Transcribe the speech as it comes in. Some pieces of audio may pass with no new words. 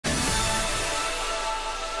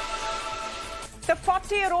The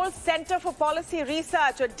 40-year-old Center for Policy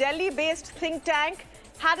Research, a Delhi-based think tank,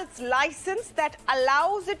 had its license that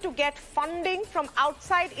allows it to get funding from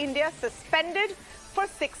outside India suspended for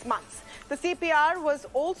 6 months. The CPR was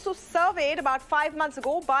also surveyed about 5 months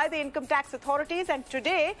ago by the income tax authorities, and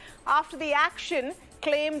today, after the action,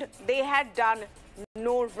 claimed they had done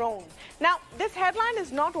no wrong. Now, this headline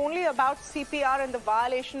is not only about CPR and the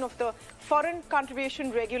violation of the Foreign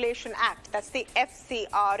Contribution Regulation Act, that's the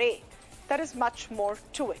FCRA. There is much more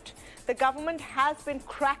to it. The government has been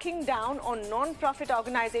cracking down on non-profit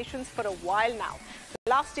organizations for a while now.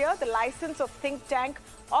 Last year, the license of think tank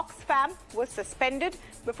Oxfam was suspended.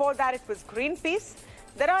 Before that, it was Greenpeace.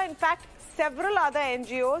 There are, in fact, several other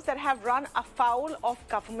NGOs that have run afoul of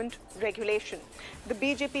government regulation. The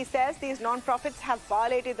BJP says these non-profits have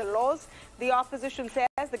violated the laws. The opposition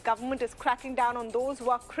says the government is cracking down on those who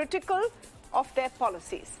are critical of their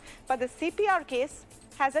policies. But the CPR case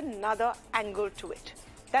has another angle to it.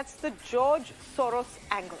 That's the George Soros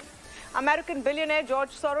angle. American billionaire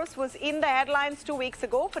George Soros was in the headlines 2 weeks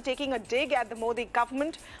ago for taking a dig at the Modi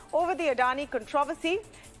government over the Adani controversy.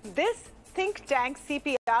 This think tank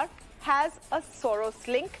CPR has a Soros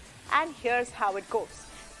link, and here's how it goes.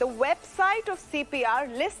 The website of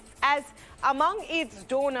CPR lists as among its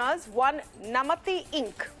donors one Namati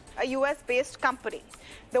Inc., a US-based company.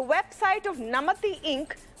 The website of Namati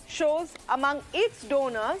Inc. shows among its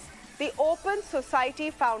donors the Open Society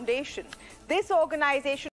Foundation. This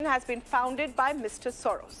organization has been founded by Mr.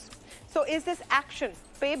 Soros. So is this action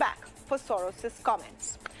payback for Soros's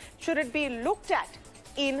comments? Should it be looked at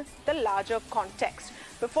in the larger context?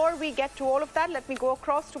 Before we get to all of that, let me go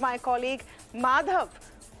across to my colleague Madhav,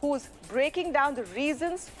 who's breaking down the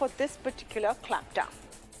reasons for this particular clampdown.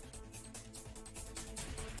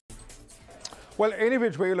 Well, any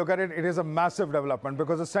which way you look at it, it is a massive development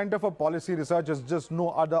because the Center for Policy Research is just no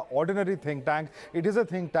other ordinary think tank. It is a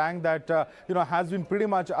think tank that has been pretty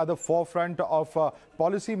much at the forefront of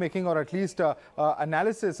policy making, or at least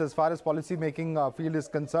analysis as far as policy making field is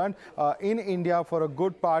concerned in India for a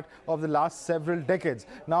good part of the last several decades.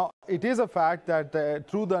 Now, it is a fact that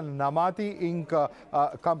through the Namati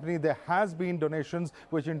Inc. Company, there has been donations,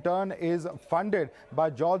 which in turn is funded by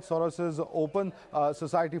George Soros's Open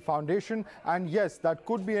Society Foundation. And yes, that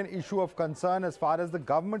could be an issue of concern as far as the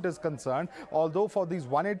government is concerned. Although for these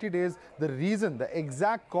 180 days, the reason, the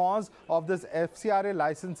exact cause of this FCRA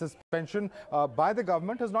license suspension by the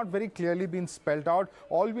government has not very clearly been spelled out.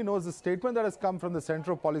 All we know is the statement that has come from the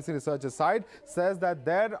Center of Policy Research's side says that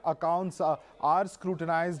their accounts are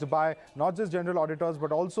scrutinized by not just general auditors,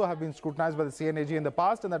 but also have been scrutinized by the CNAG in the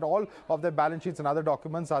past, and that all of their balance sheets and other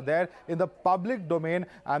documents are there in the public domain,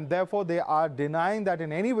 and therefore they are denying that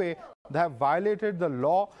in any way they have violated the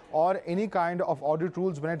law or any kind of audit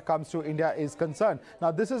rules when it comes to India is concerned.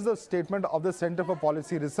 Now, this is the statement of the Center for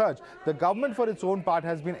Policy Research. The government, for its own part,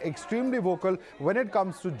 has been extremely vocal when it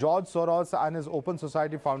comes to George Soros and his Open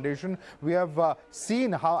Society Foundation. We have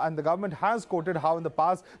seen how, and the government has quoted how in the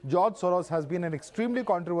past, George Soros has been an extremely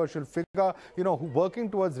controversial figure, working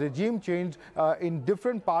towards regime change in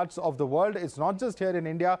different parts of the world. It's not just here in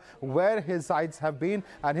India where his sites have been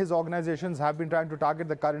and his organizations have been trying to target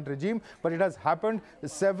the current regime, but it has happened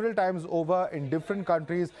several times over in different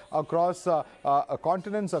countries across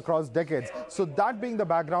continents, across decades. So that being the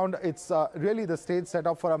background, it's really the stage set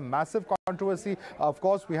up for a massive controversy. Of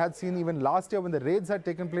course, we had seen even last year when the raids had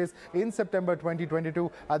taken place in September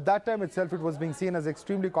 2022. At that time itself, it was being seen as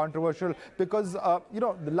extremely controversial because,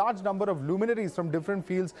 the large number of luminaries from different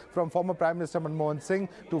fields, from former Prime Minister Manmohan Singh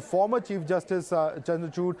to former Chief Justice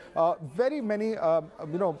Chandrachud, very many,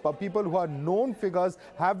 people who are known figures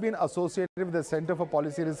have been associated with the Center for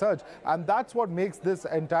Policy Research. And that's what makes this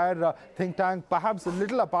entire think tank perhaps a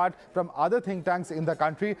little apart from other think tanks in the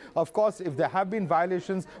country. Of course, if there have been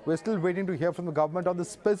violations, we're still waiting to hear from the government on the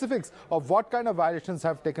specifics of what kind of violations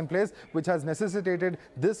have taken place, which has necessitated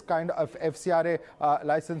this kind of FCRA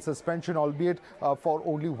license suspension, albeit for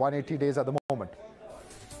only 180 days at the moment.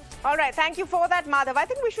 All right, thank you for that, Madhav. I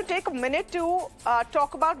think we should take a minute to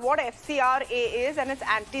talk about what FCRA is and its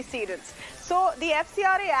antecedents. So the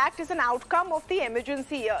FCRA Act is an outcome of the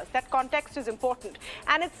emergency years. That context is important.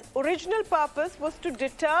 And its original purpose was to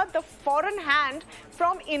deter the foreign hand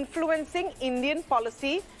from influencing Indian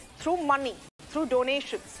policy through money, through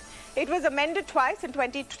donations. It was amended twice in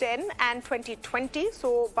 2010 and 2020,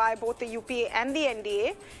 so by both the UPA and the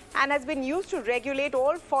NDA, and has been used to regulate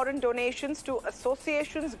all foreign donations to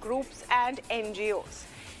associations, groups and NGOs.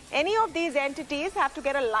 Any of these entities have to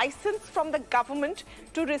get a license from the government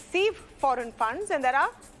to receive foreign funds, and there are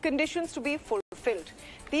conditions to be fulfilled.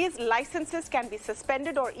 These licenses can be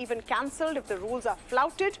suspended or even cancelled if the rules are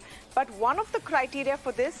flouted. But one of the criteria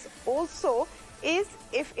for this also is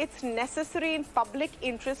if it's necessary in public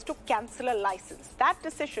interest to cancel a license. That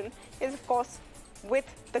decision is, of course, with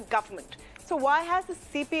the government. So why has the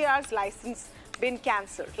CPR's license been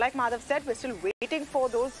cancelled? Like Madhav said, we're still waiting for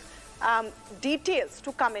those details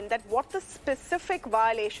to come in, that what the specific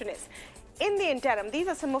violation is. In the interim, these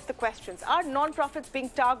are some of the questions. Are non-profits being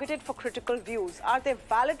targeted for critical views? Are there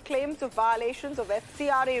valid claims of violations of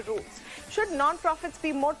FCRA rules? Should non-profits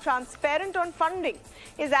be more transparent on funding?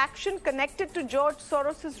 Is action connected to George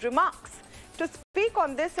Soros's remarks? To speak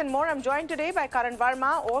on this and more, I'm joined today by Karan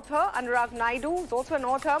Verma, author, Anurag Naidu, who's also an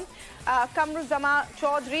author. Kamruzama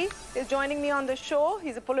Chaudhary is joining me on the show.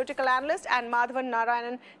 He's a political analyst, and Madhavan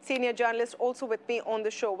Narayanan, senior journalist, also with me on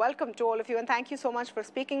the show. Welcome to all of you, and thank you so much for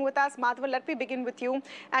speaking with us. Madhavan, let me begin with you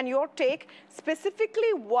and your take,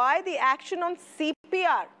 specifically why the action on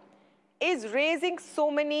CPR is raising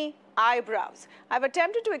so many eyebrows. I've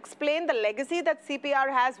attempted to explain the legacy that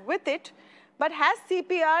CPR has with it, but has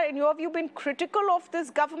CPR, in your view, been critical of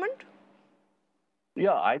this government?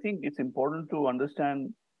 Yeah, I think it's important to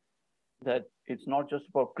understand that it's not just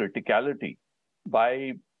about criticality.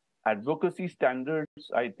 By advocacy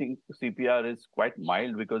standards, I think CPR is quite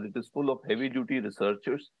mild because it is full of heavy-duty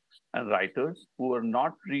researchers and writers who are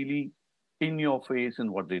not really in your face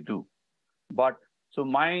in what they do. But so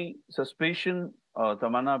my suspicion,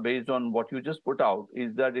 Tamanna, based on what you just put out,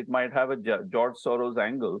 is that it might have a George Soros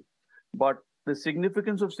angle. But the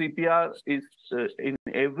significance of CPR is in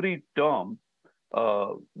every term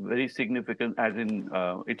very significant, as in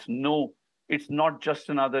it's not just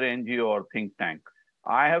another NGO or think tank.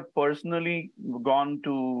 I have personally gone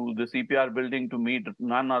to the CPR building to meet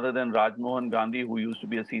none other than Rajmohan Gandhi, who used to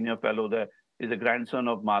be a senior fellow there, is a grandson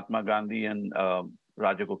of Mahatma Gandhi and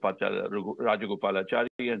Rajagopalachari,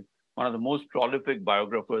 and one of the most prolific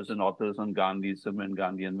biographers and authors on Gandhism and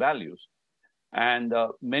Gandhian values. And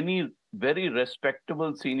many very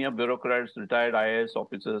respectable senior bureaucrats, retired IAS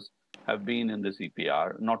officers have been in the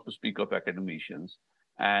CPR, not to speak of academicians.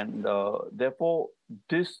 And therefore,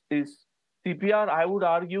 this is CPR, I would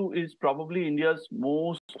argue, is probably India's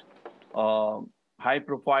most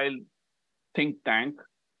high-profile think tank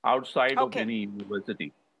outside of any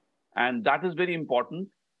university. And that is very important.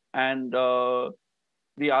 And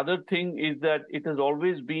the other thing is that it has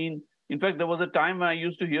always been, in fact, there was a time when I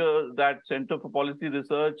used to hear that Center for Policy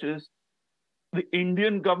Research is the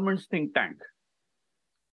Indian government's think tank.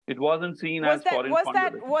 It wasn't seen as foreign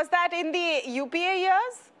funded. Was that in the UPA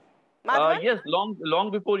years? Yes, long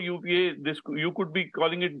before UPA, you could be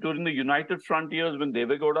calling it during the United Front years when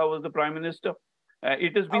Deve Gowda was the Prime Minister.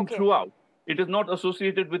 It has been throughout. It is not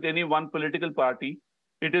associated with any one political party.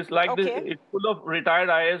 It is like this, it's full of retired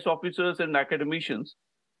IAS officers and academicians.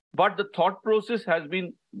 But the thought process has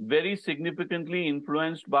been very significantly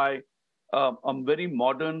influenced by a very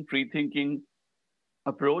modern, free-thinking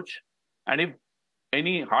approach. And if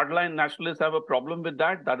any hardline nationalists have a problem with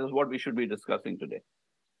that, that is what we should be discussing today.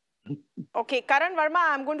 Okay, Karan Verma,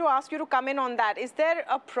 I'm going to ask you to come in on that. Is there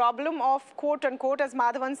a problem of, quote unquote, as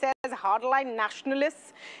Madhavan says, hardline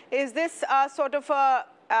nationalists? Is this sort of a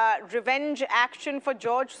revenge action for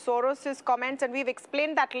George Soros's comments? And we've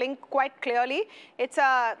explained that link quite clearly. It's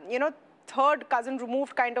a, third cousin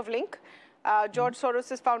removed kind of link. George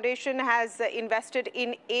Soros's foundation has invested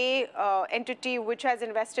in a entity which has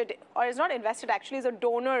invested, or is not invested, actually is a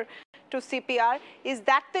donor to CPR. Is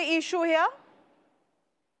that the issue here?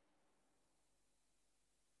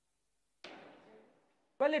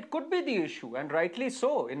 Well, it could be the issue, and rightly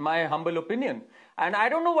so, in my humble opinion. And I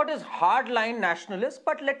don't know what is hardline nationalist,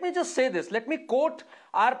 but let me just say this. Let me quote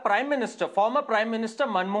our Prime Minister, former Prime Minister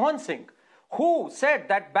Manmohan Singh, who said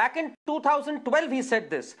that back in 2012, he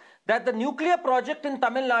said this, that the nuclear project in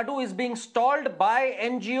Tamil Nadu is being stalled by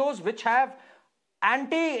NGOs which have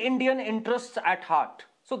anti-Indian interests at heart.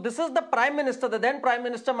 So this is the Prime Minister, the then Prime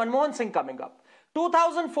Minister Manmohan Singh coming up.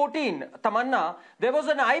 2014, Tamanna, there was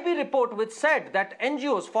an IB report which said that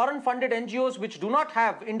NGOs, foreign-funded NGOs which do not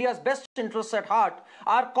have India's best interests at heart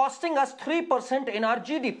are costing us 3% in our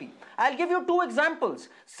GDP. I'll give you two examples.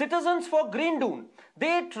 Citizens for Green Dune.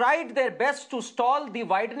 They tried their best to stall the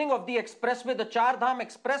widening of the expressway, the Char Dham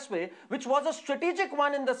Expressway, which was a strategic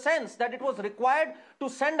one in the sense that it was required to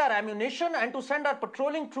send our ammunition and to send our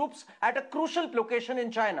patrolling troops at a crucial location in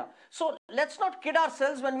China. So let's not kid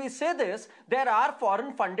ourselves when we say this. There are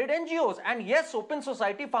foreign funded NGOs, and yes, Open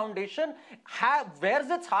Society Foundation wears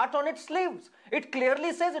its heart on its sleeves. It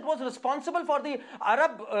clearly says it was responsible for the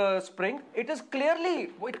Arab Spring. It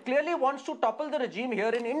clearly wants to topple the regime here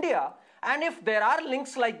in India. And if there are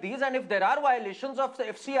links like these, and if there are violations of the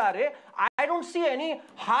FCRA, I don't see any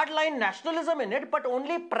hardline nationalism in it, but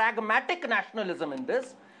only pragmatic nationalism in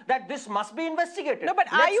this, that this must be investigated. No,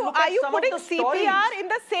 but are you putting CPR in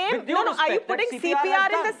the same? No, are you putting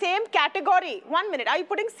CPR in the same category? 1 minute. Are you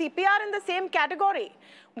putting CPR in the same category,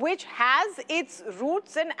 which has its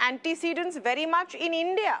roots and antecedents very much in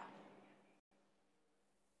India?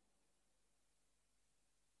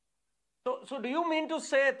 So do you mean to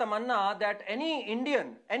say, Tamanna, that any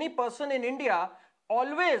Indian, any person in India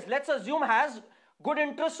always, let's assume, has good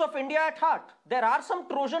interests of India at heart? There are some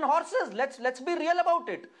Trojan horses. Let's be real about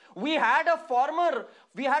it. We had a former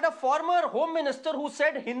Home Minister who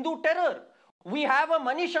said Hindu terror. We have a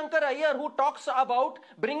Mani Shankar Iyer who talks about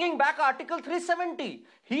bringing back Article 370.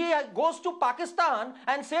 He goes to Pakistan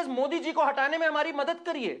and says, Modi ji ko hatane mein hamari madad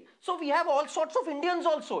kariye. So we have all sorts of Indians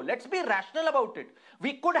also. Let's be rational about it.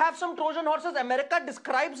 We could have some Trojan horses. America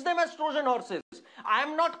describes them as Trojan horses. I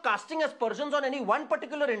am not casting aspersions on any one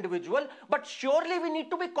particular individual, but surely we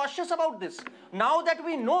need to be cautious about this. Now that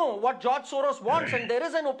we know what George Soros wants, and there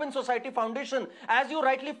is an Open Society Foundation, as you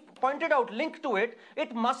rightly pointed out, linked to it,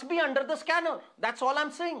 it must be under the scanner. That's all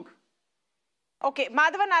I'm saying. Okay,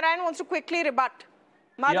 Madhavan Narayan wants to quickly rebut.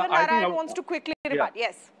 Madhavan Narayan wants to quickly rebut,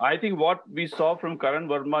 yes. I think what we saw from Karan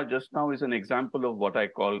Verma just now is an example of what I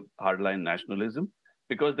call hardline nationalism,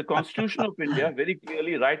 because the Constitution of India very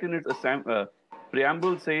clearly, right in its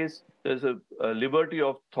preamble, says there's a liberty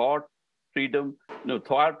of thought, freedom,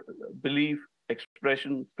 thought, belief,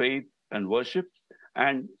 expression, faith, and worship.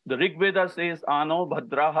 And the Rig Veda says, Ano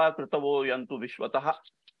bhadraha kritavo yantu vishwataha.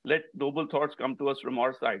 Let noble thoughts come to us from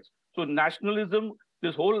our sides. So nationalism,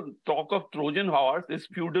 this whole talk of Trojan horse is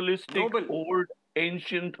feudalistic, old,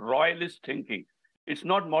 ancient, royalist thinking. It's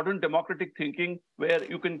not modern democratic thinking where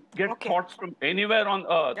you can get thoughts from anywhere on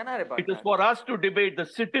earth. It is for us to debate. The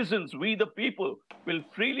citizens, we the people, will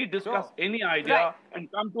freely discuss any idea and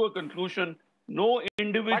come to a conclusion. No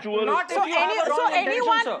individual. But not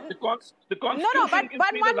anyone. The Constitution. No, but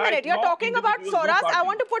 1 minute. You're talking about Soros. I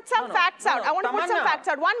want to put some facts out. I want to put some facts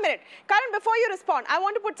out. 1 minute. Karan, before you respond, I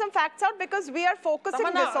want to put some facts out because we are focusing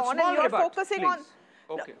this on and you're focusing on.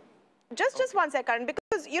 Okay. Just 1 second,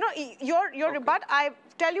 because your rebut, I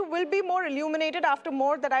tell you, will be more illuminated after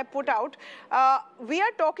more that I put out. We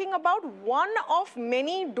are talking about one of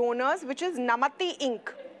many donors, which is Namati Inc.,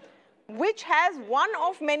 which has one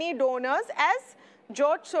of many donors as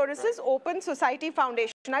George Soros's Open Society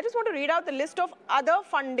Foundation. I just want to read out the list of other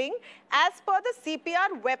funding as per the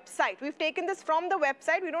CPR website. We've taken this from the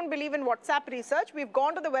website. We don't believe in WhatsApp research. We've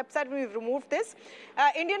gone to the website and we've removed this.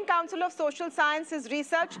 Indian Council of Social Sciences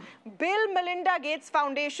Research, Bill Melinda Gates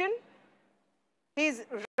Foundation. He's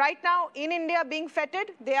right now in India being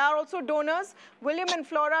feted. They are also donors. William and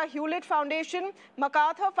Flora Hewlett Foundation,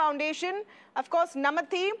 MacArthur Foundation, of course,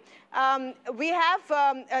 Namati. We have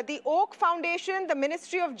the Oak Foundation, the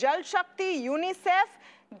Ministry of Jal Shakti, UNICEF,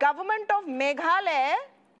 Government of Meghalaya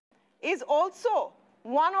is also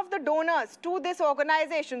one of the donors to this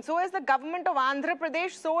organization. So is the Government of Andhra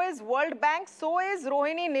Pradesh, so is World Bank, so is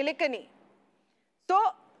Rohini Nilikani. So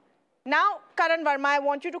now, Karan Verma, I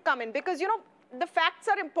want you to come in because, the facts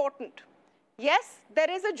are important. Yes, there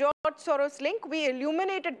is a George Soros link. We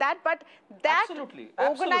illuminated that, but that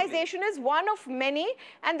organization is one of many,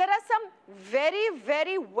 and there are some very,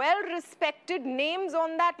 very well-respected names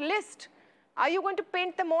on that list. Are you going to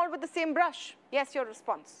paint them all with the same brush? Yes, your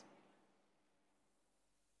response.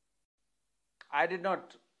 I did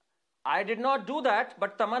not do that,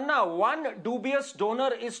 but Tamanna, one dubious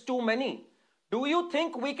donor is too many. Do you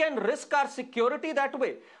think we can risk our security that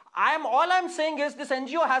way? All I'm saying is this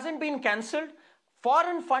NGO hasn't been cancelled.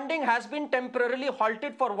 Foreign funding has been temporarily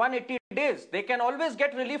halted for 180 days. They can always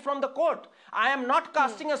get relief from the court. I am not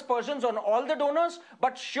casting aspersions on all the donors,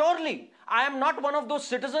 but surely I am not one of those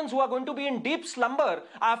citizens who are going to be in deep slumber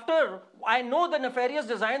after I know the nefarious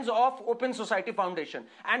designs of Open Society Foundation.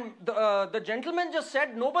 And the gentleman just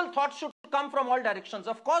said noble thoughts should should come from all directions.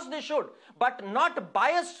 Of course they should, but not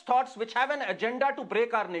biased thoughts which have an agenda to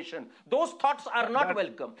break our nation. Those thoughts are not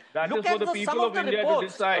welcome. That Look is for at the some people of of the India to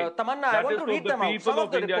reports. decide. Tamanna, I want to read them out. Some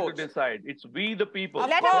of the India reports. to decide. It's we the people.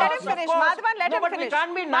 Let him finish. Madhavan, let him but finish. we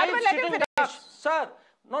can't be Madhavan, naive let him sitting finish. ducks. Sir,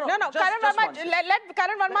 no. No, just Karan one Verma, second. let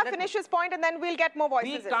Karan Verma Let- finish his point and then we'll get more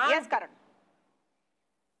voices in. can't- Yes, Karan.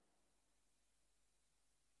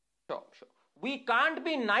 Sure. We can't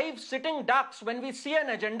be naive sitting ducks when we see an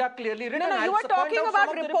agenda clearly written. No, you I'll were point talking out about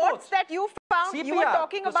some of the reports that you found. You were CPR,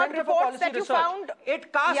 talking the about Center for reports Policy that you Research. found.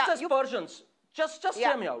 It cast Yeah, aspersions. Just Yeah.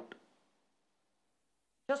 hear me out.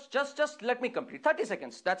 Just let me complete. 30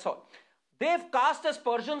 seconds, that's all. They've cast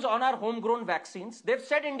aspersions on our homegrown vaccines. They've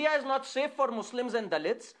said India is not safe for Muslims and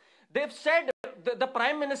Dalits. They've said the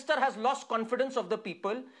Prime Minister has lost confidence of the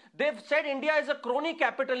people. They've said India is a crony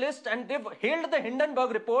capitalist, and they've hailed the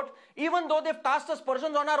Hindenburg report, even though they've cast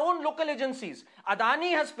aspersions on our own local agencies.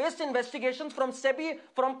 Adani has faced investigations from SEBI,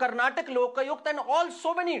 from Karnataka Lokayukt, and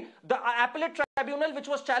so many. The appellate tribunal, which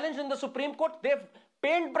was challenged in the Supreme Court, they've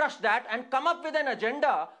paintbrushed that and come up with an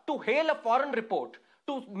agenda to hail a foreign report,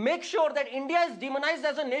 to make sure that India is demonized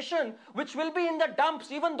as a nation which will be in the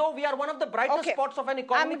dumps, even though we are one of the brightest spots of an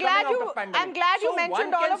economy coming out of pandemic. I'm glad you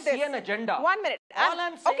mentioned all of this. See an agenda. 1 minute. All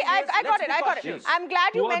I'm saying okay, I is, got it. let's I be got it. cautious. I'm glad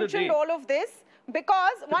you Who are the mentioned they? all of this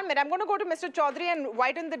because 1 minute. I'm going to go to Mr. Chaudhary and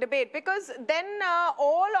widen the debate because then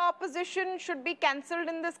all opposition should be cancelled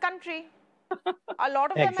in this country. A lot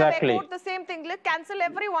of them Exactly. have echoed the same thing. Let's cancel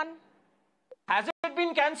everyone. Has it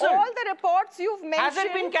been cancelled? All the reports you've mentioned. Has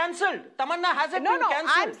it been cancelled? Tamanna, has it No, been cancelled?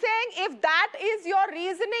 I'm saying if that is your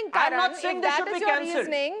reasoning, Karan, I'm not saying if they that should is be your cancelled.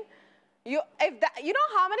 reasoning, you know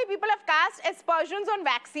how many people have cast aspersions on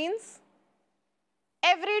vaccines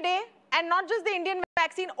every day, and not just the Indian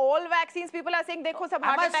vaccine, all vaccines. People are saying, "Dekho, sab Am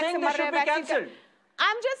heart I attacks saying se they mar should rahe be hain, vaccine cancelled?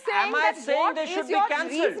 I'm just saying Am I that saying what they should is be your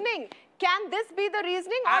cancelled? reasoning? Can this be the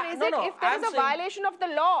reasoning, or is No, it no, if there I'm is a saying- violation of the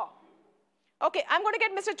law? Okay, I'm going to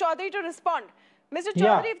get Mr. Chaudhary to respond. Mr. Yeah.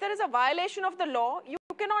 Chaudhary, if there is a violation of the law, you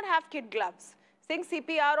cannot have kid gloves. Saying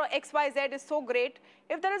CPR or XYZ is so great.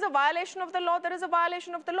 If there is a violation of the law, there is a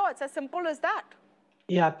violation of the law. It's as simple as that.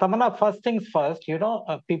 Yeah, Tamanna, first things first,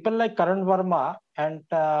 people like Karan Verma and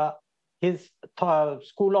his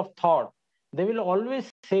school of thought, they will always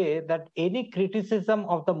say that any criticism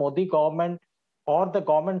of the Modi government or the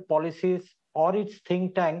government policies or its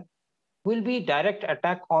think tank will be direct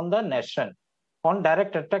attack on the nation, on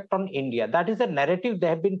direct attack on India. That is a narrative they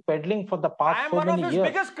have been peddling for the I past am so one of many his years.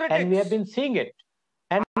 biggest And we have critics. been seeing it.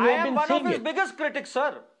 And we I have am been one seeing of his it. biggest critics,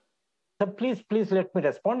 sir. So please let me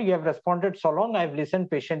respond. You have responded so long. I've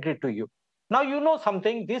listened patiently to you. Now, you know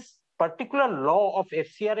something. This particular law of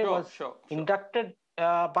FCRA was inducted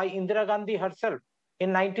by Indira Gandhi herself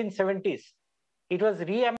in 1970s. It was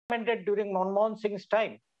re-amended during Manmohan Singh's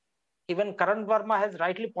time. Even Karan Verma has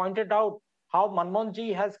rightly pointed out how Manmohan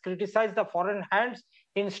ji has criticized the foreign hands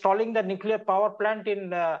installing the nuclear power plant in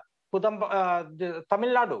Tamil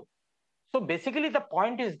Nadu. So basically, the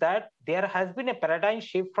point is that there has been a paradigm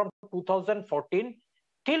shift from 2014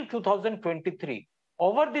 till 2023.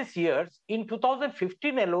 Over these years, in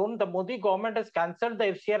 2015 alone, the Modi government has cancelled the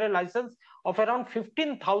FCRA license of around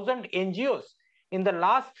 15,000 NGOs. In the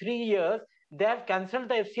last 3 years, they have cancelled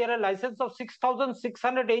the FCRA license of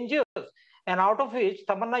 6,600 NGOs. And out of which,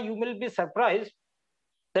 Tamanna, you will be surprised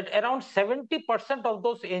that around 70% of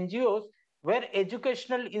those NGOs were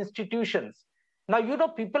educational institutions. Now,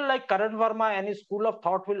 people like Karan Verma and his school of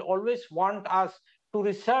thought will always want us to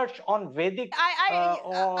research on Vedic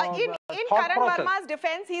in thought Karan process. Verma's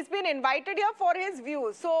defense, he's been invited here for his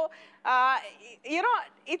views. So,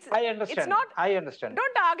 it's I understand. It's not. I understand.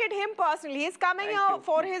 Don't target him personally. He's coming here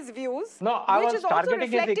for his views, No, I which was is also targeting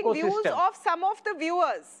his reflecting views ecosystem. of some of the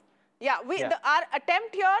viewers. Yeah, our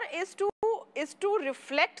attempt here is to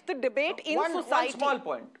reflect the debate in society. One small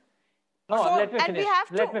point. No, So, let me and finish. we have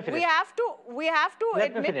to, Let me finish. we have to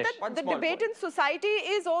Let me admit finish. that One the small debate point. in society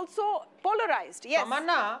is also polarized. Yes.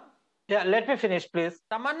 Tamanna, Yeah, let me finish, please.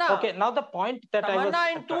 Tamanna. Okay, now the point that I was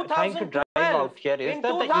Tamanna, in trying to drive 2012, out here is in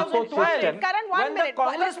that the 2012, ecosystem. Karan, when 1 the minute.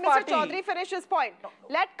 Congress Let Mr. party- Chaudhary finish his point.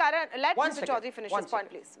 Let One Mr. second. Chaudhary finish One his point,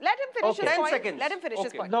 second. please. Let him finish Okay. his 10 point. seconds. Let him finish his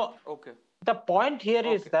Okay. point. No, Okay. the point here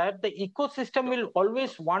is Okay. that the ecosystem will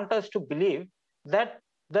always want us to believe that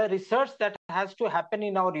the research that has to happen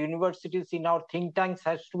in our universities, in our think tanks,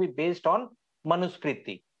 has to be based on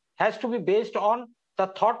Manusmriti, has to be based on the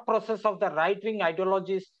thought process of the right-wing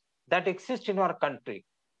ideologies that exist in our country.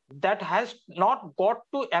 That has not got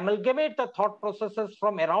to amalgamate the thought processes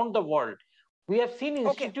from around the world. We have seen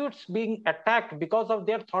institutes being attacked because of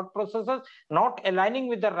their thought processes not aligning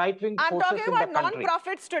with the right-wing forces in the country. I'm talking about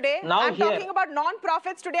non-profits today. I'm talking about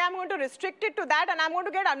non-profits today. I'm going to restrict it to that, and I'm going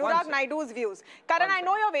to get Anurag Naidu's views. Karan, I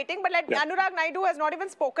know you're waiting, but Anurag Naidu has not even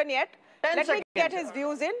spoken yet. Let me get his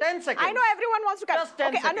views in. 10 seconds. I know everyone wants to come.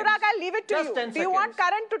 Okay, Anurag, I'll leave it to you. Do you want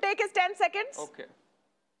Karan to take his 10 seconds? Okay.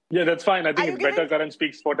 Yeah, that's fine. I think it's better Karan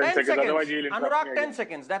speaks for 10 seconds. Otherwise, he'll interrupt Anurag, 10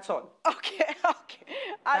 seconds. That's all. Okay.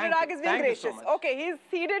 Anurag is being gracious. So okay, he's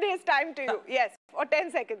ceded his time to you. Yes, for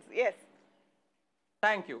 10 seconds. Yes.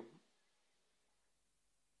 Thank you.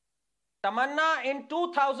 Tamanna, in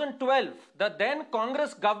 2012, the then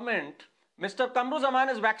Congress government, Mr. Kamruzaman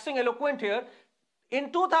is waxing eloquent here.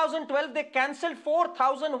 In 2012, they cancelled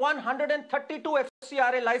 4,132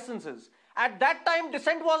 FCRA licenses. At that time,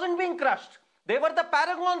 dissent wasn't being crushed. They were the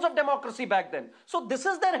paragons of democracy back then. So this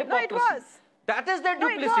is their hypocrisy. No, it was. That is their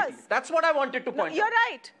duplicity. That's what I wanted to point out. You're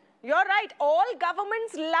right. You're right. All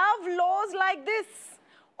governments love laws like this.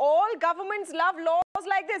 All governments love laws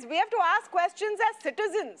like this. We have to ask questions as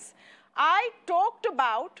citizens. I talked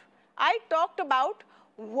about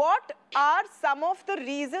what are some of the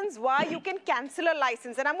reasons why you can cancel a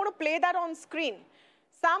license. And I'm going to play that on screen.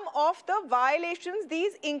 Some of the violations,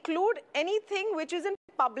 these include anything which is in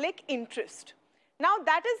public interest. Now,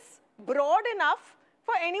 that is broad enough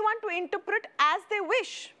for anyone to interpret as they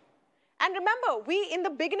wish. And remember, we in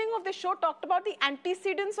the beginning of the show talked about the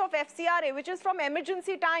antecedents of FCRA, which is from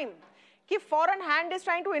emergency time. Ki foreign hand is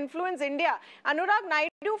trying to influence India. Anurag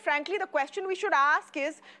Naidu, frankly, the question we should ask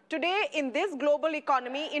is, today in this global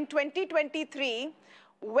economy, in 2023,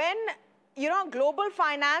 when global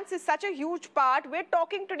finance is such a huge part, we're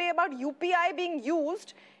talking today about UPI being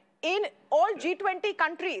used in all G20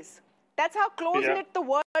 countries. That's how close-knit the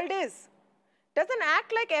world is. Does an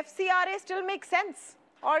act like FCRA still make sense?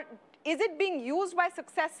 Or is it being used by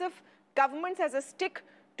successive governments as a stick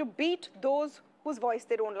to beat those whose voice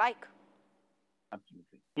they don't like?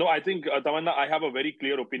 Absolutely. No, I think, Tamanna, I have a very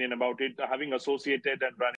clear opinion about it. Having associated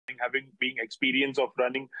and running, being experience of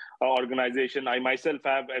running organization, I myself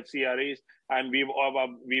have FCRAs, and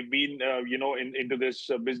we've been, into this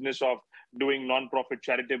business of doing non-profit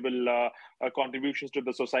charitable contributions to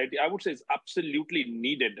the society. I would say it's absolutely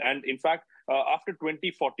needed. And in fact, after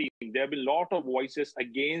 2014, there have been a lot of voices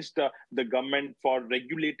against the government for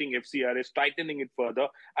regulating FCRAs, tightening it further.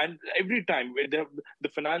 And every time the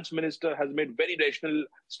finance minister has made very rational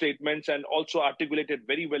statements and also articulated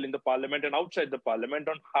very well in the parliament and outside the parliament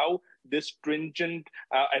on how this stringent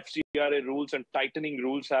FCRA rules and tightening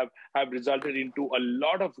rules have resulted into a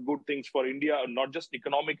lot of good things for India, not just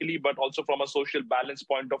economically, but also from a social balance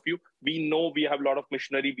point of view. We know we have a lot of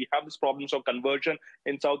machinery. We have these problems of conversion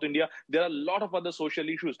in South India. There are a lot of other social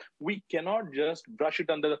issues. We cannot just brush it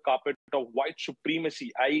under the carpet of white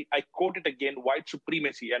supremacy. I quote it again, white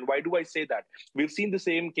supremacy. And why do I say that? We've seen the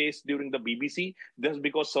same case during the BBC. That's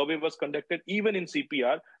because survey was conducted, even in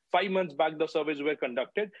CPR. 5 months back, the surveys were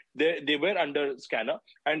conducted. They were under scanner,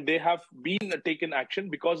 and they have been taken action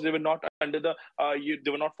because they were not under the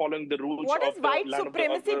they were not following the rules. What has white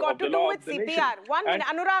supremacy got to do with CPR? 1 minute,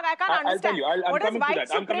 Anurag, I can't understand. What has white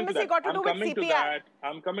supremacy got to do with CPR?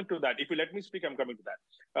 I'm coming to that. If you let me speak, I'm coming to that.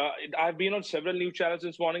 I've been on several news channels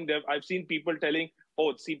this morning. I've seen people telling,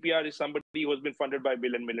 oh, CPR is somebody who has been funded by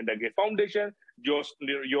Bill and Melinda Gates Foundation. You're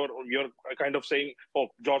kind of saying, oh,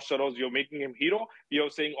 George Soros, you're making him hero. You're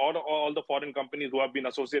saying all the foreign companies who have been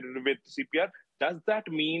associated with CPR. Does that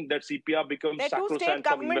mean that CPR becomes sacrosanct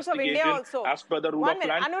from investigation as per the rule of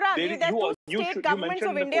land? Anurag, there's two state governments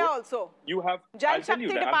of India also. You have Jal Shakti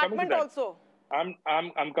Department also. I'm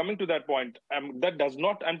coming to that point. That does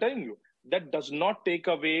not, I'm telling you, that does not take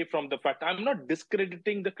away from the fact. I'm not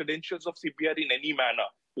discrediting the credentials of CPR in any manner,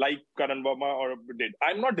 like Karan Verma did.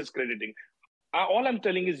 I'm not discrediting. All I'm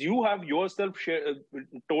telling is you have yourself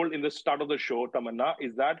told in the start of the show, Tamanna,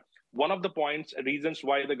 is that one of the reasons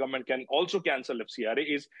why the government can also cancel FCRA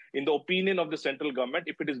is, in the opinion of the central government,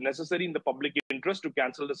 if it is necessary in the public interest to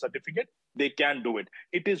cancel the certificate, they can do it.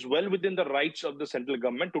 It is well within the rights of the central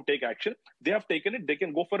government to take action. They have taken it. They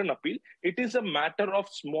can go for an appeal. It is a matter of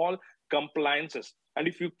small compliances. And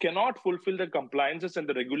if you cannot fulfill the compliances and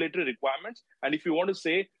the regulatory requirements, and if you want to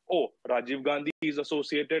say, oh, Rajiv Gandhi is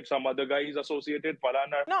associated, some other guy is associated,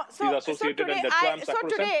 Farana is associated, and that's why I'm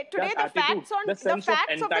today the facts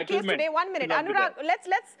of the case today. 1 minute, Anurag,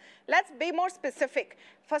 let's be more specific.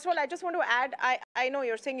 First of all, I just want to add, I know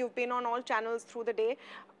you're saying you've been on all channels through the day.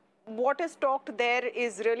 What is talked there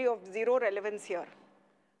is really of zero relevance here.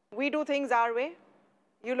 We do things our way.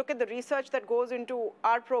 You look at the research that goes into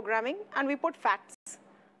our programming, and we put facts.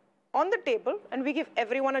 on the table, and we give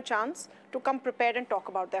everyone a chance to come prepared and talk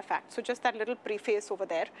about their facts. So just that little preface over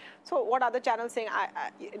there. So what other channels saying,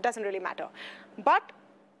 it doesn't really matter. But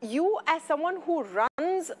you, as someone who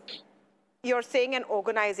runs, you're saying, an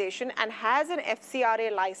organization and has an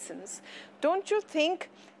FCRA license, don't you think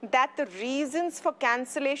that the reasons for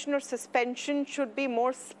cancellation or suspension should be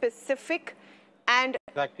more specific and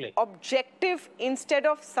objective instead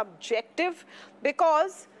of subjective?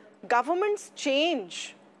 Because governments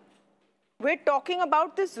change. We're talking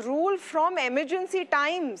about this rule from emergency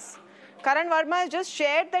times. Karan Verma has just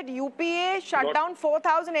shared that UPA shut down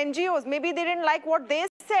 4,000 NGOs. Maybe they didn't like what they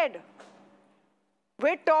said.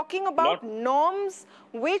 We're talking about norms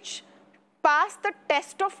which pass the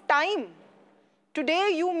test of time.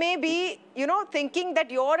 Today, you may be, thinking that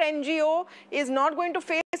your NGO is not going to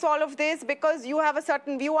face all of this because you have a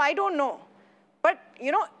certain view. I don't know. But,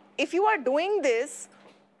 if you are doing this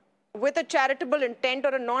with a charitable intent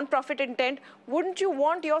or a non-profit intent, wouldn't you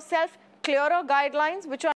want yourself clearer guidelines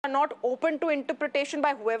which are not open to interpretation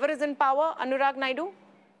by whoever is in power, Anurag Naidu?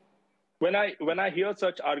 When I hear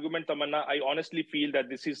such argument, Tamanna, I honestly feel that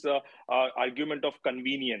this is the argument of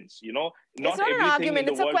convenience. Not it's not an argument,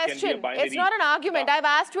 it's a question. It's not an argument. I've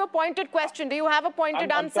asked you a pointed question. Do you have a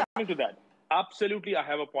pointed answer? I'm coming to that. Absolutely, I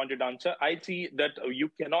have a pointed answer. I see that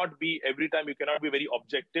you cannot be very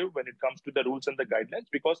objective when it comes to the rules and the guidelines,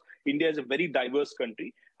 because India is a very diverse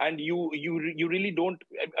country, and you really don't.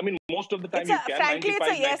 I mean, most of the time frankly, it's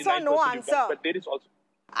a yes or no answer. But there is also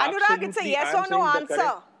Anurag, it's a yes or no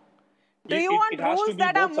answer. Do you want rules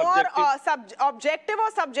that are more objective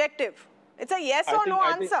or subjective? It's a yes or no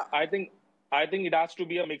answer. I think it has to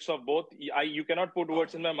be a mix of both. You cannot put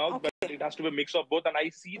words in my mouth, but it has to be a mix of both. And I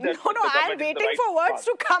see that. No, I'm waiting for words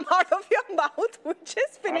to come out of your mouth, which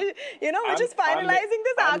is which is finalizing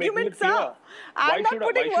this argument, sir. I'm not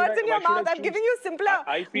putting words in your mouth. I'm giving you simpler,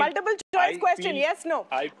 multiple choice question. Yes, no.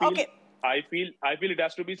 Okay. I feel it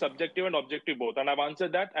has to be subjective and objective both, and I've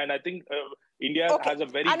answered that. And I think India has a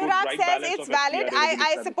very good right balance. Anurag says it's valid.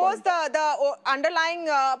 I suppose the underlying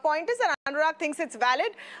point is that Anurag thinks it's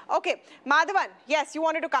valid. Okay, Madhavan, yes, you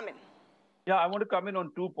wanted to come in. Yeah, I want to come in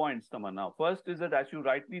on 2 points, Tamanna. First is that, as you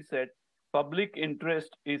rightly said, public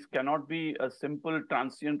interest cannot be a simple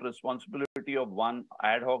transient responsibility of one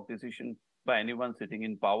ad hoc decision by anyone sitting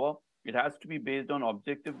in power. It has to be based on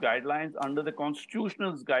objective guidelines under the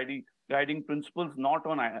constitutional's guiding principles, not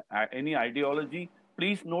on any ideology.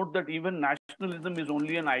 Please note that even nationalism is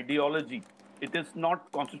only an ideology. It is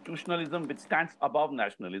not constitutionalism which stands above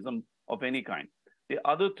nationalism of any kind. The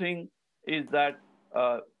other thing is that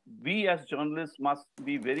we as journalists must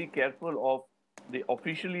be very careful of the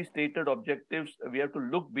officially stated objectives. We have to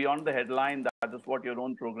look beyond the headline. That is what your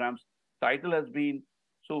own program's title has been.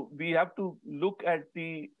 So we have to look at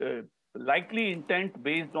the likely intent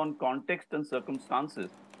based on context and circumstances.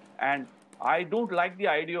 And I don't like the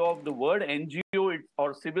idea of the word NGO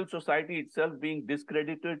or civil society itself being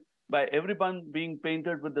discredited by everyone being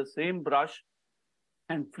painted with the same brush,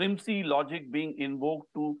 and flimsy logic being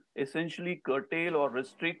invoked to essentially curtail or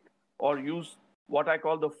restrict or use what I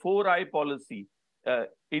call the 4I policy: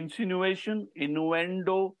 insinuation,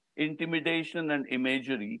 innuendo, intimidation, and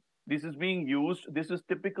imagery. This is being used. This is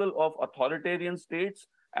typical of authoritarian states.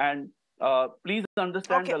 And please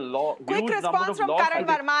understand the law. Quick response from Karan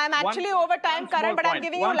Verma. I'm actually over time, Karan, but I'm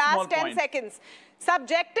giving you last 10 seconds.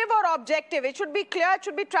 Subjective or objective? It should be clear. It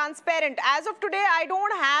should be transparent. As of today, I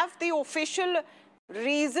don't have the official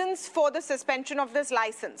reasons for the suspension of this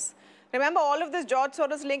license. Remember, all of this George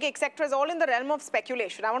Soros link, etc., is all in the realm of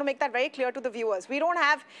speculation. I want to make that very clear to the viewers. We don't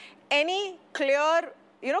have any clear,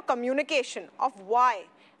 communication of why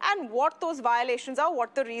and what those violations are,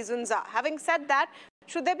 what the reasons are. Having said that,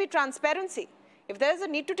 should there be transparency? If there's a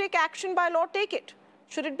need to take action by law, take it.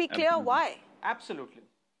 Should it be clear why? Absolutely.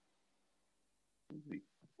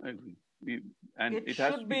 I agree. And it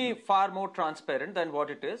should be far more transparent than what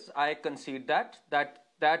it is. I concede that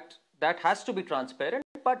has to be transparent.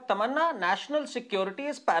 But Tamanna, national security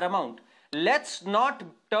is paramount. Let's not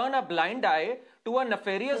turn a blind eye to a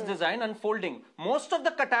nefarious design unfolding. Most of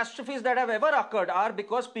the catastrophes that have ever occurred are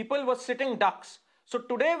because people were sitting ducks. So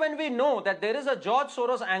today, when we know that there is a George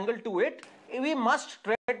Soros angle to it, we must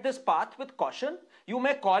tread this path with caution. You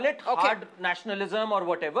may call it hard nationalism or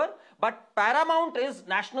whatever, but paramount is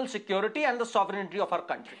national security and the sovereignty of our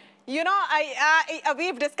country.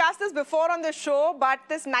 We've discussed this before on the show, but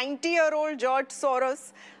this 90-year-old George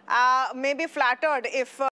Soros may be flattered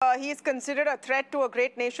if he is considered a threat to a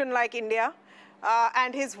great nation like India.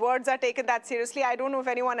 and his words are taken that seriously. I don't know if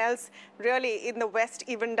anyone else really in the West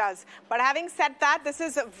even does. But having said that, this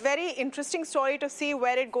is a very interesting story to see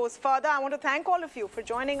where it goes further. I want to thank all of you for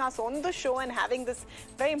joining us on the show and having this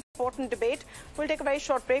very important debate. We'll take a very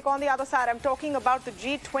short break. On the other side, I'm talking about the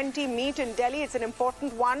G20 meet in Delhi. It's an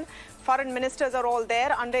important one. Foreign ministers are all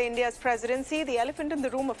there under India's presidency. The elephant in the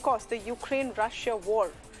room, of course, the Ukraine-Russia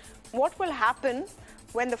war. What will happen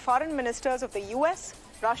when the foreign ministers of the US,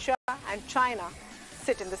 Russia and China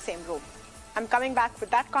sit in the same room? I'm coming back with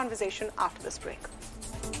that conversation after this break.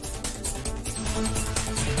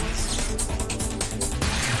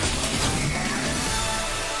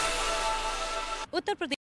 Uttar Pradesh